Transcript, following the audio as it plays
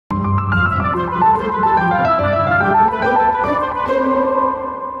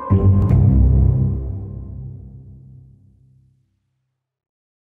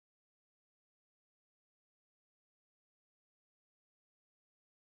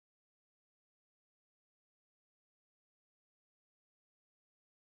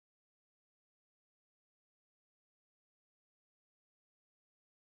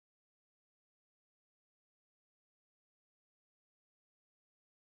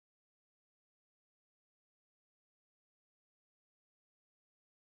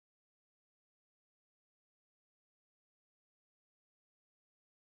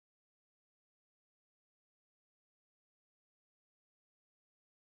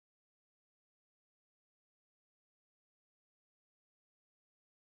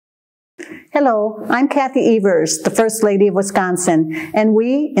Hello, I'm Kathy Evers, the First Lady of Wisconsin, and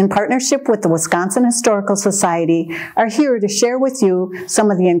we, in partnership with the Wisconsin Historical Society, are here to share with you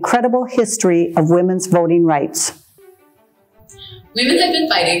some of the incredible history of women's voting rights. Women have been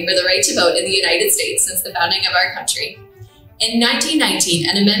fighting for the right to vote in the United States since the founding of our country. In 1919,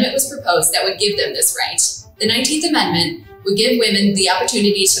 an amendment was proposed that would give them this right. The 19th Amendment would give women the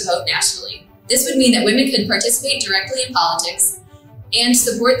opportunity to vote nationally. This would mean that women could participate directly in politics and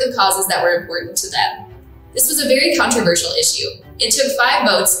support the causes that were important to them. This was a very controversial issue. It took 5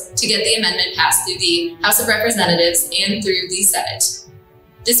 votes to get the amendment passed through the House of Representatives and through the Senate.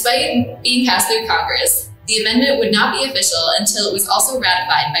 Despite being passed through Congress, the amendment would not be official until it was also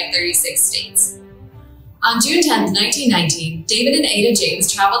ratified by 36 states. On June 10, 1919, David and Ada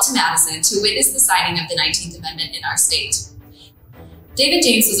James traveled to Madison to witness the signing of the 19th Amendment in our state. David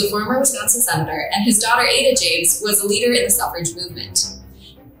James was a former Wisconsin senator, and his daughter Ada James was a leader in the suffrage movement.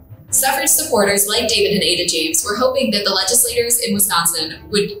 Suffrage supporters like David and Ada James were hoping that the legislators in Wisconsin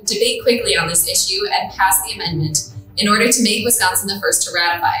would debate quickly on this issue and pass the amendment in order to make Wisconsin the first to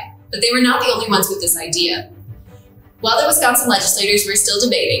ratify. But they were not the only ones with this idea. While the Wisconsin legislators were still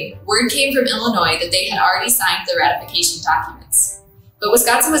debating, word came from Illinois that they had already signed the ratification documents. But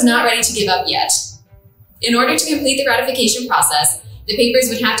Wisconsin was not ready to give up yet. In order to complete the ratification process, the papers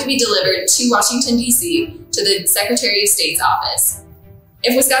would have to be delivered to Washington, D.C. to the Secretary of State's office.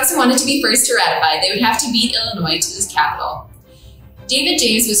 If Wisconsin wanted to be first to ratify, they would have to beat Illinois to this capital. David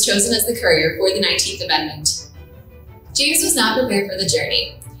James was chosen as the courier for the 19th Amendment. James was not prepared for the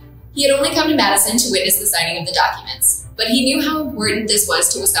journey. He had only come to Madison to witness the signing of the documents, but he knew how important this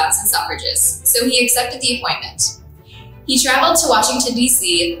was to Wisconsin suffragists, so he accepted the appointment. He traveled to Washington,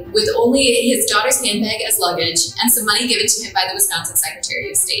 D.C. with only his daughter's handbag as luggage and some money given to him by the Wisconsin Secretary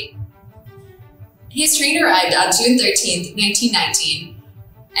of State. His train arrived on June 13, 1919,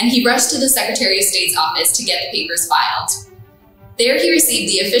 and he rushed to the Secretary of State's office to get the papers filed. There he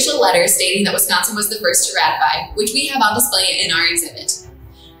received the official letter stating that Wisconsin was the first to ratify, which we have on display in our exhibit.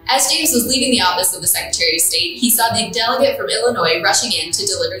 As James was leaving the office of the Secretary of State, he saw the delegate from Illinois rushing in to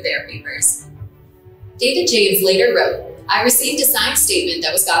deliver their papers. David James later wrote, "I received a signed statement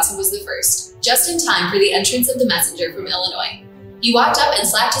that Wisconsin was the first, just in time for the entrance of the messenger from Illinois. He walked up and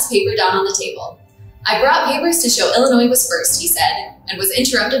slapped his paper down on the table. I brought papers to show Illinois was first," he said, and was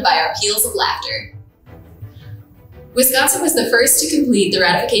interrupted by our peals of laughter. Wisconsin was the first to complete the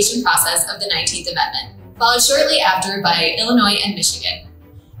ratification process of the 19th Amendment, followed shortly after by Illinois and Michigan.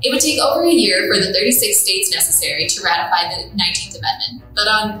 It would take over a year for the 36 states necessary to ratify the 19th Amendment, but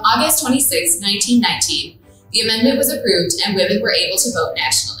on August 26, 1919, the amendment was approved and women were able to vote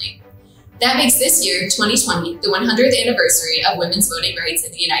nationally. That makes this year, 2020, the 100th anniversary of women's voting rights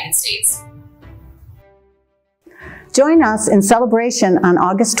in the United States. Join us in celebration on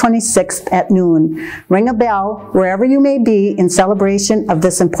August 26th at noon. Ring a bell wherever you may be in celebration of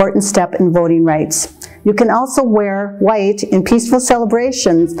this important step in voting rights. You can also wear white in peaceful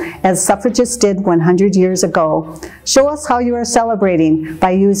celebrations as suffragists did 100 years ago. Show us how you are celebrating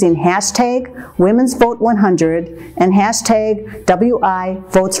by using hashtag Women'sVote100 and hashtag WI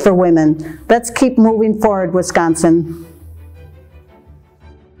Votes for Women. Let's keep moving forward, Wisconsin.